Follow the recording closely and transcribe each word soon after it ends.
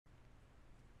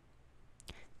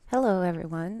Hello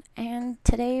everyone, and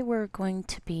today we're going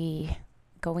to be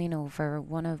going over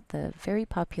one of the very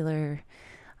popular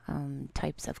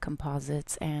types of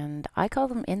composites, and I call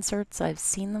them inserts. I've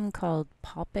seen them called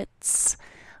poppets.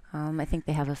 I think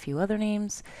they have a few other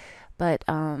names, but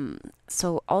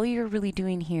so all you're really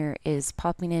doing here is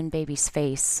popping in baby's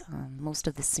face. Most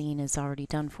of the scene is already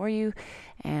done for you,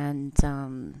 and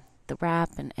the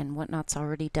wrap and whatnot's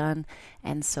already done,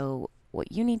 and so what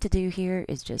you need to do here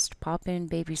is just pop in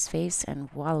baby's face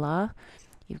and voila,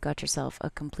 you've got yourself a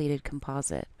completed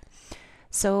composite.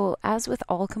 So as with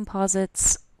all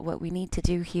composites, what we need to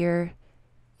do here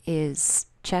is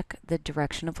check the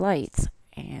direction of light.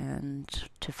 And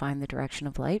to find the direction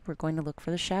of light, we're going to look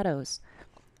for the shadows.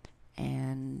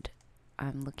 And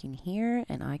I'm looking here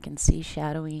and I can see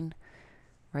shadowing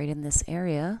right in this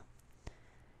area.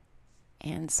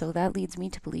 And so that leads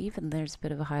me to believe, and there's a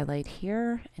bit of a highlight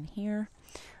here and here.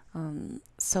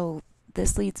 So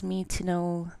this leads me to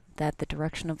know that the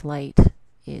direction of light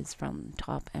is from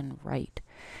top and right.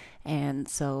 And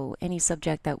so any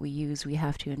subject that we use, we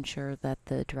have to ensure that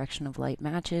the direction of light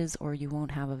matches, or you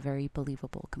won't have a very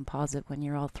believable composite when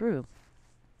you're all through.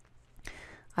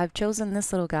 I've chosen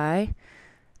this little guy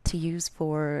to use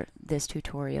for this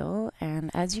tutorial, and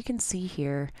as you can see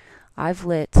here, I've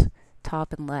lit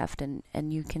top and left, and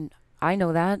you can, I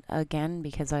know that again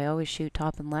because I always shoot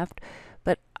top and left,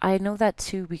 but I know that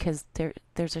too because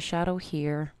there's a shadow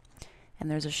here and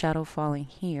there's a shadow falling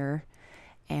here,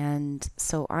 and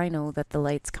so I know that the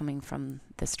light's coming from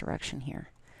this direction here.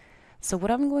 So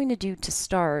what I'm going to do to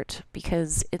start,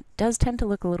 because it does tend to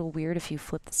look a little weird if you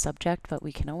flip the subject, but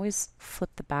we can always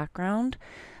flip the background.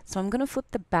 So I'm going to flip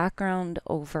the background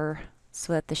over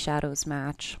so that the shadows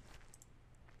match.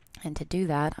 And to do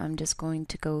that, I'm just going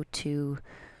to go to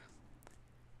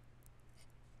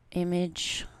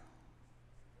image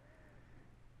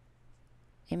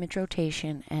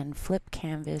rotation and flip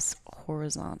canvas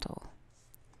horizontal.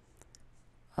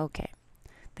 Okay,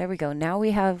 there we go. Now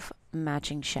we have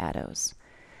matching shadows.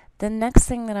 The next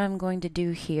thing that I'm going to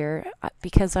do here,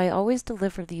 because I always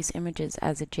deliver these images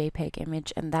as a JPEG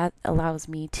image, and that allows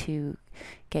me to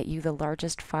get you the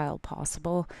largest file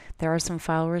possible. There are some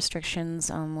file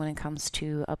restrictions when it comes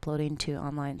to uploading to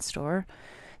online store.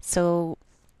 So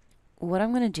what I'm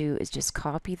going to do is just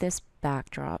copy this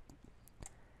backdrop,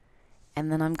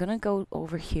 and then I'm going to go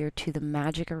over here to the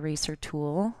Magic Eraser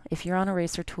tool. If you're on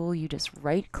Eraser tool, you just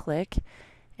right click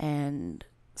and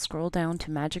scroll down to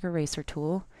Magic Eraser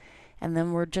tool, and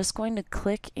then we're just going to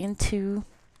click into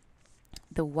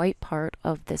the white part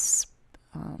of this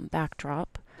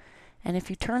backdrop, and if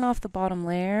you turn off the bottom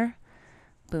layer,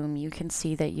 boom, you can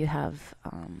see that you have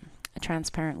a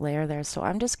transparent layer there. So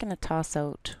I'm just going to toss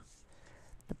out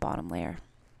the bottom layer.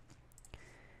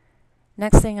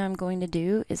 Next thing I'm going to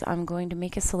do is I'm going to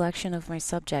make a selection of my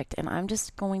subject, and I'm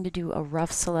just going to do a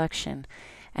rough selection.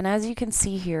 And as you can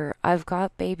see here, I've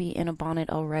got baby in a bonnet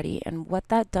already, and what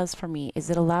that does for me is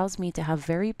it allows me to have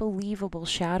very believable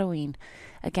shadowing.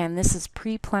 Again, this is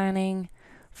pre-planning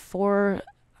for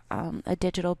a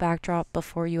digital backdrop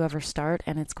before you ever start,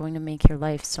 and it's going to make your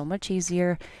life so much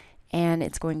easier, and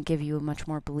it's going to give you a much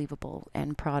more believable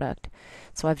end product.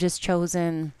 So I've just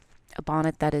chosen a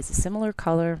bonnet that is a similar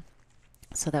color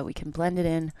so that we can blend it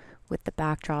in with the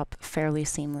backdrop fairly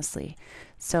seamlessly.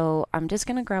 So I'm just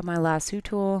going to grab my lasso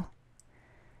tool,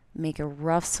 make a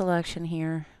rough selection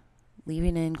here,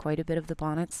 leaving in quite a bit of the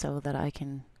bonnet so that I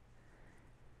can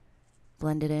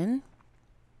blend it in.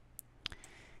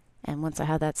 And once I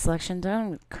have that selection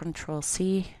done, Control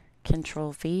C,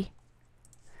 Control V,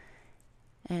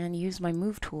 and use my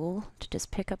move tool to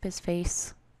just pick up his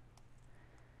face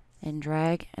and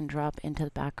drag and drop into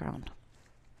the background.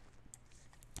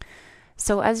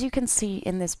 So as you can see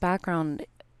in this background,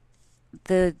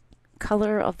 the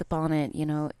color of the bonnet, you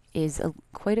know, is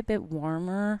quite a bit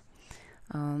warmer,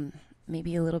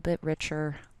 maybe a little bit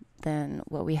richer than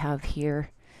what we have here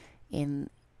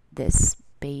in this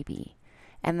baby.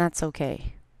 And that's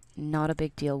okay, not a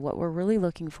big deal. What we're really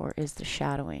looking for is the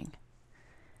shadowing.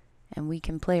 And we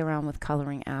can play around with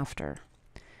coloring after.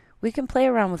 We can play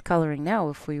around with coloring now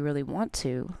if we really want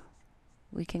to.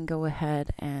 We can go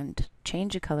ahead and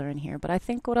change the color in here, but I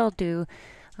think what I'll do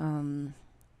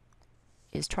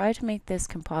is try to make this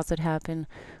composite happen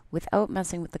without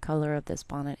messing with the color of this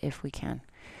bonnet if we can.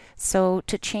 So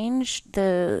to change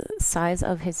the size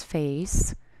of his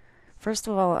face, first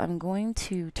of all, I'm going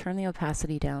to turn the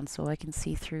opacity down so I can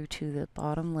see through to the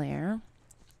bottom layer,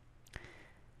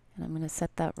 and I'm going to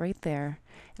set that right there,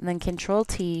 and then Control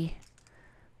T,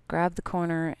 grab the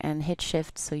corner and hit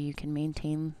Shift so you can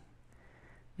maintain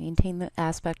the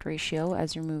aspect ratio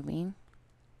as you're moving.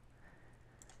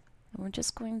 And we're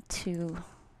just going to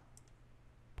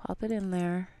pop it in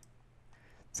there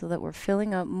so that we're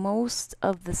filling up most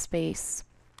of the space.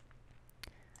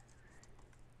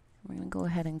 We're going to go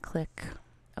ahead and click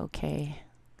OK.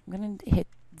 I'm going to hit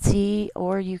Z,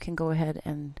 or you can go ahead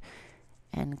and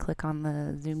click on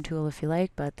the zoom tool if you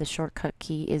like, but the shortcut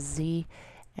key is Z,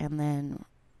 and then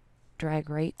drag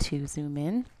right to zoom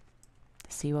in.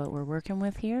 See what we're working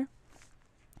with here.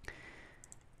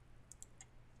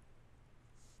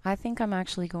 I think I'm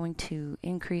actually going to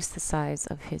increase the size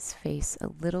of his face a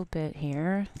little bit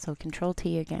here. So Control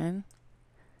T again.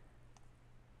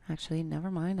 Actually,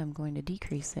 never mind, I'm going to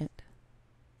decrease it.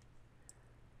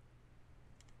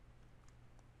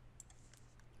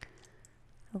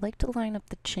 I like to line up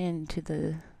the chin to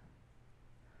the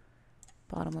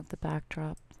bottom of the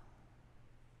backdrop.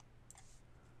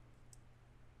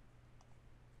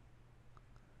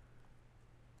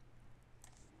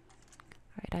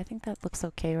 Alright, I think that looks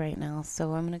okay right now,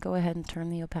 so I'm going to go ahead and turn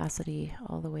the opacity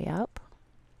all the way up.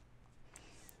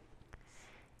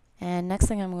 And next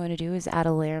thing I'm going to do is add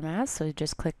a layer mask, so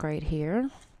just click right here.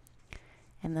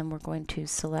 And then we're going to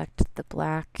select the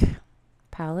black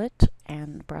palette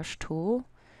and brush tool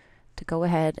to go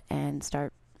ahead and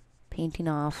start painting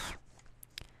off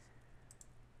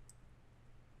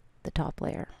the top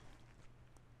layer.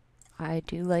 I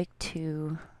do like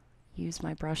to use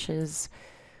my brushes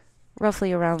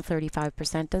roughly around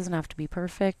 35%. Doesn't have to be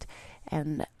perfect.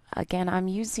 And again, I'm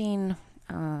using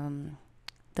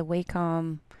the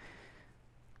Wacom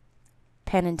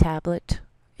pen and tablet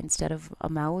instead of a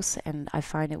mouse, and I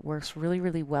find it works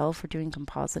really well for doing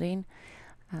compositing.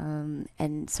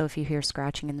 And so if you hear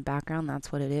scratching in the background,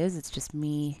 that's what it is. It's just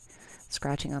me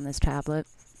scratching on this tablet.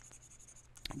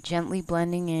 Gently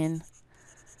blending in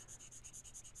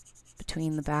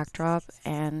between the backdrop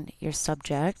and your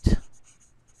subject,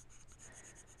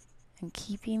 and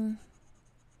keeping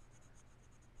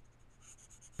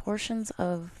portions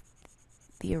of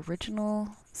the original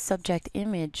subject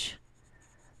image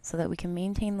so that we can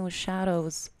maintain those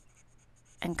shadows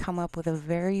and come up with a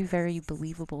very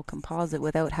believable composite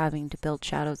without having to build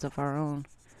shadows of our own.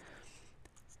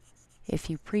 If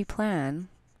you pre-plan,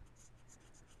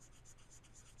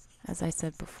 as I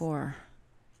said before,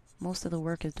 most of the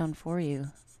work is done for you.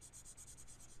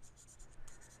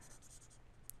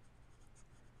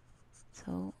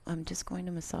 So I'm just going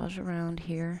to massage around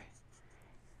here,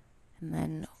 and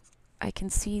then I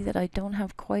can see that I don't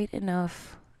have quite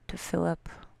enough to fill up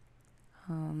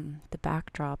the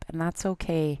backdrop, and that's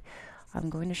okay. I'm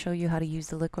going to show you how to use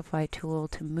the liquify tool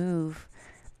to move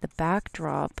the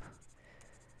backdrop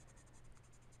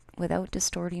without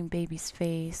distorting baby's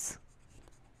face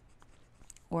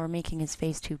or making his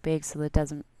face too big so that it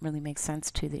doesn't really make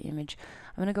sense to the image.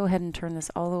 I'm going to go ahead and turn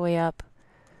this all the way up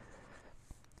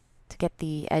to get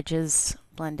the edges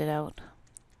blended out.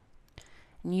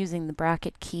 And using the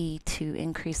bracket key to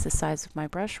increase the size of my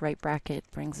brush, right bracket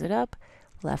brings it up,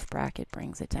 left bracket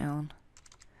brings it down.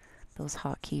 Those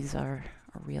hotkeys are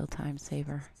a real time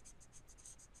saver.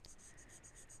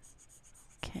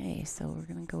 Okay, so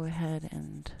we're going to go ahead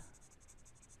and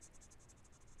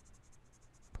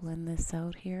blend this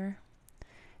out here.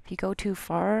 If you go too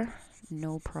far,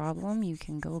 no problem. You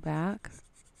can go back,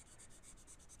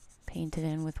 paint it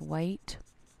in with white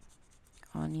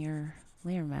on your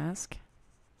layer mask.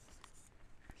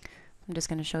 I'm just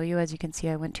going to show you, as you can see,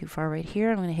 I went too far right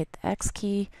here. I'm going to hit the X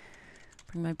key,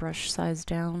 bring my brush size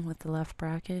down with the left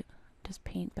bracket, just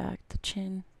paint back the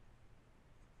chin.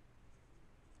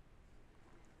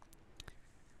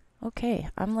 Okay,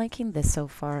 I'm liking this so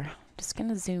far. Just going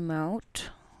to zoom out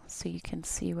so you can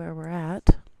see where we're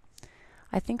at.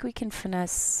 I think we can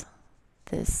finesse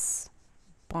this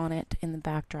bonnet in the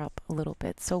backdrop a little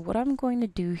bit. So what I'm going to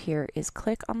do here is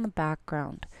click on the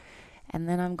background, and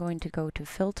then I'm going to go to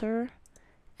Filter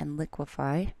and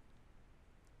Liquify.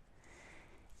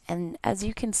 And as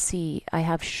you can see, I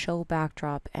have Show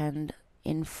Backdrop and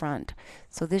In Front.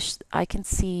 So this, I can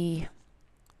see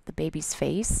the baby's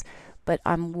face, but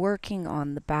I'm working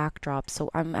on the backdrop. So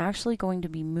I'm actually going to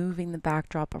be moving the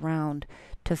backdrop around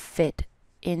to fit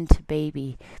into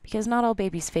baby, because not all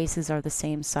babies' faces are the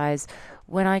same size.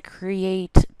 When I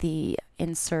create the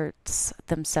inserts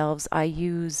themselves, I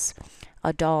use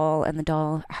a doll, and the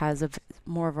doll has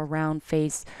more of a round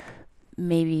face.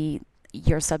 Maybe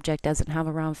your subject doesn't have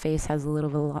a round face, has a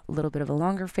little bit of a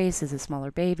longer face, is a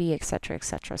smaller baby, etc.,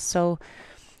 etc. So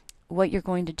what you're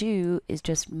going to do is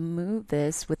just move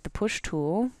this with the push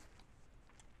tool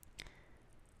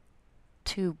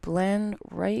to blend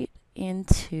right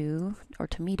into, or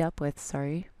to meet up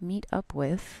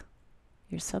with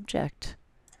your subject.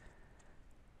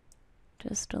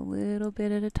 just a little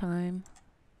bit at a time.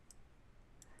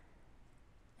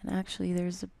 And actually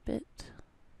there's a bit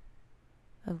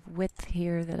of width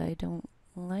here that I don't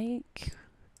like,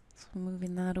 so I'm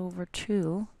moving that over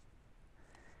too.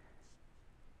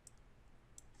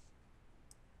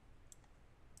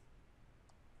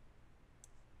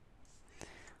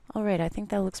 Alright, I think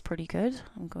that looks pretty good.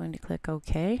 I'm going to click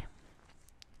OK.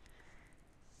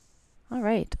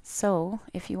 Alright, so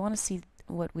if you want to see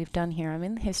what we've done here, I'm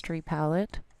in the history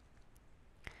palette,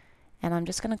 and I'm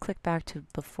just going to click back to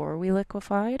before we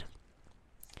liquefied.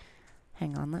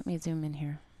 Hang on, let me zoom in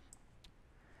here.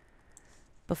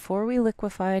 Before we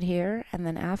liquefied here, and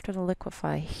then after the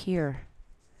liquefy here.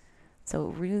 So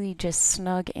really just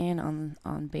snug in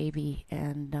on baby,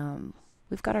 and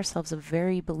we've got ourselves a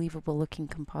very believable looking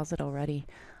composite already.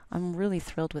 I'm really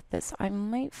thrilled with this. I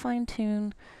might fine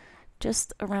tune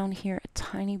just around here a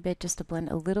tiny bit just to blend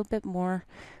a little bit more,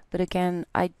 but again,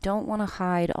 I don't want to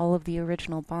hide all of the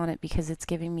original bonnet because it's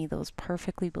giving me those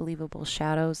perfectly believable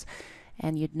shadows,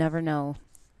 and you'd never know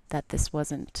that this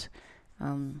wasn't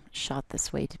shot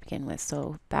this way to begin with.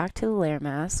 So back to the layer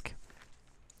mask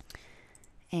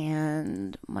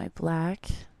and my black,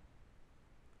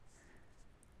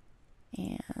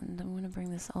 and I'm going to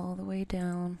bring this all the way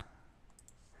down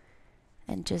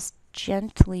and just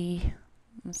gently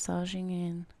massaging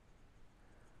in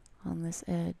on this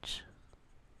edge.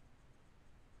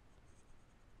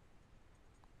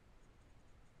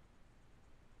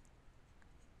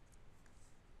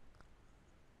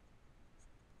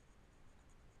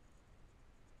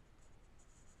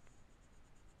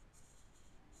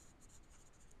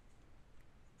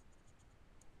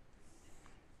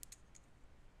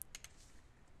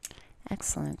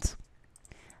 Excellent.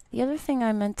 The other thing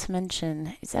I meant to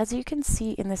mention is, as you can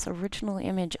see in this original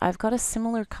image, I've got a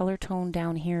similar color tone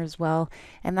down here as well,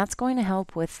 and that's going to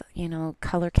help with, you know,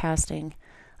 color casting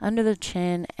under the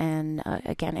chin. And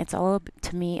again, it's all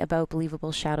to me about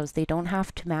believable shadows. They don't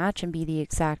have to match and be the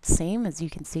exact same. As you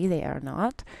can see, they are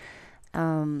not.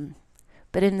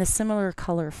 But in the similar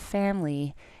color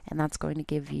family, and that's going to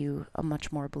give you a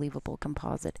much more believable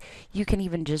composite. You can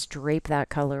even just drape that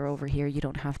color over here. You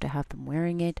don't have to have them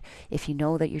wearing it. If you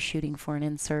know that you're shooting for an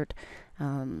insert,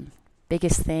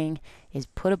 biggest thing is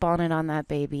put a bonnet on that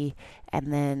baby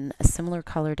and then a similar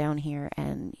color down here,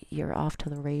 and you're off to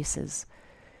the races.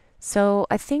 So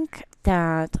I think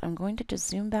that I'm going to just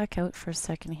zoom back out for a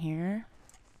second here.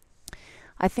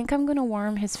 I think I'm going to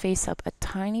warm his face up a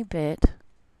tiny bit.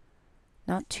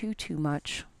 Not too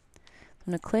much.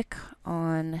 I'm going to click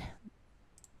on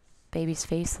baby's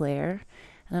face layer,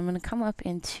 and I'm going to come up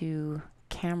into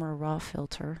camera raw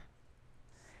filter,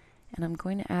 and I'm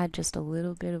going to add just a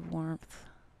little bit of warmth.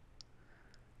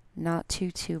 Not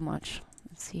too much.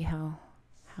 Let's see how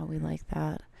we like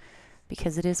that,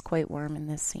 because it is quite warm in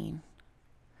this scene.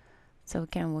 So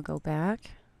again, we'll go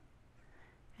back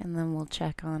and then we'll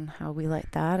check on how we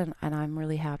like that, and I'm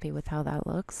really happy with how that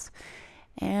looks.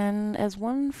 And as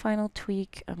one final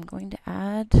tweak, I'm going to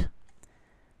add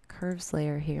curves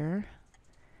layer here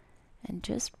and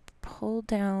just pull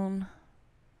down,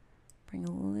 bring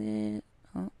a little,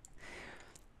 oh,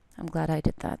 I'm glad I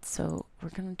did that. So we're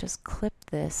going to just clip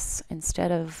this.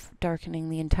 Instead of darkening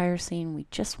the entire scene, we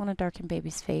just want to darken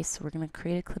baby's face. So we're going to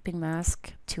create a clipping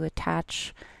mask to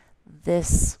attach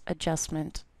this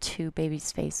adjustment to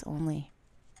baby's face only.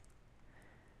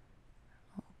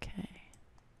 Okay.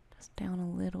 Down a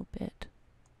little bit.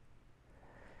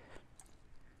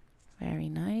 Very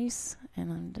nice.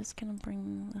 And I'm just going to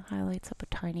bring the highlights up a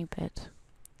tiny bit.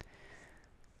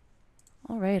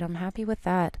 Alright, I'm happy with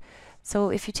that.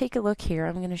 So if you take a look here,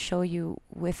 I'm going to show you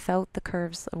without the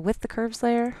curves, with the curves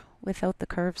layer, without the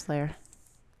curves layer,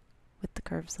 with the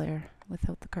curves layer,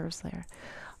 without the curves layer.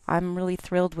 I'm really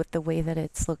thrilled with the way that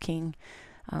it's looking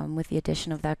with the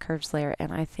addition of that curves layer,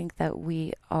 and I think that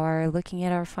we are looking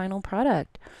at our final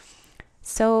product.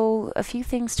 So a few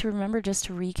things to remember, just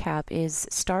to recap, is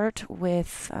start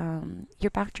with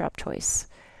your backdrop choice.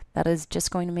 That is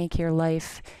just going to make your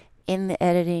life in the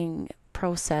editing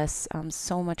process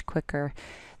so much quicker.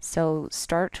 So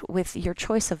start with your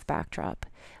choice of backdrop.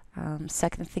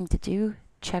 Second thing to do,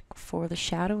 check for the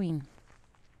shadowing.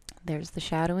 There's the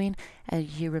shadowing.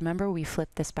 As you remember, we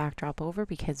flipped this backdrop over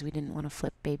because we didn't want to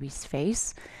flip baby's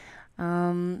face.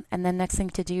 And then next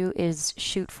thing to do is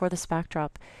shoot for this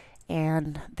backdrop.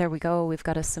 And there we go. We've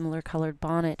got a similar colored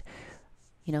bonnet,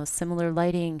 you know, similar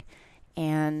lighting,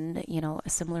 and, you know, a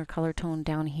similar color tone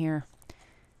down here.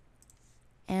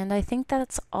 And I think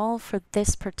that's all for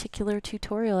this particular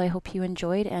tutorial. I hope you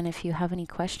enjoyed, and if you have any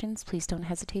questions, please don't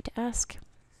hesitate to ask.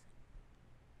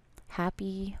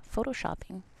 Happy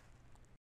photoshopping.